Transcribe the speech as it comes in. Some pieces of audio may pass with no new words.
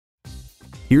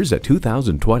Here's a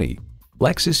 2020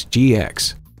 Lexus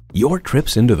GX. Your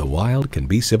trips into the wild can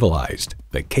be civilized.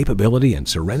 The capability and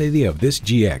serenity of this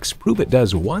GX prove it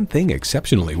does one thing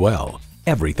exceptionally well: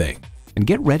 everything. And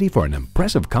get ready for an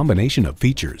impressive combination of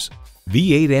features: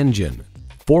 V8 engine,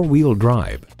 4-wheel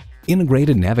drive,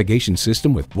 integrated navigation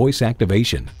system with voice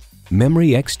activation,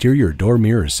 memory exterior door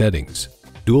mirror settings,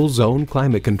 dual zone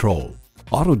climate control,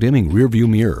 auto dimming rear view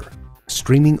mirror,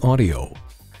 streaming audio,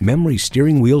 memory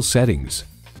steering wheel settings,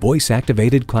 voice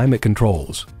activated climate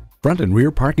controls, front and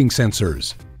rear parking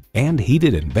sensors, and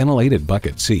heated and ventilated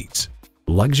bucket seats.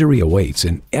 Luxury awaits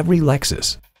in every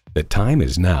Lexus. The time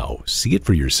is now. See it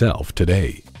for yourself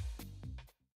today.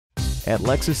 At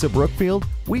Lexus of Brookfield,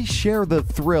 we share the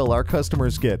thrill our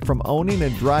customers get from owning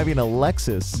and driving a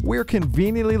Lexus. We're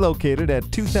conveniently located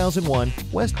at 2001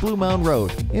 West Blue Mound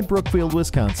Road in Brookfield,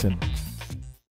 Wisconsin.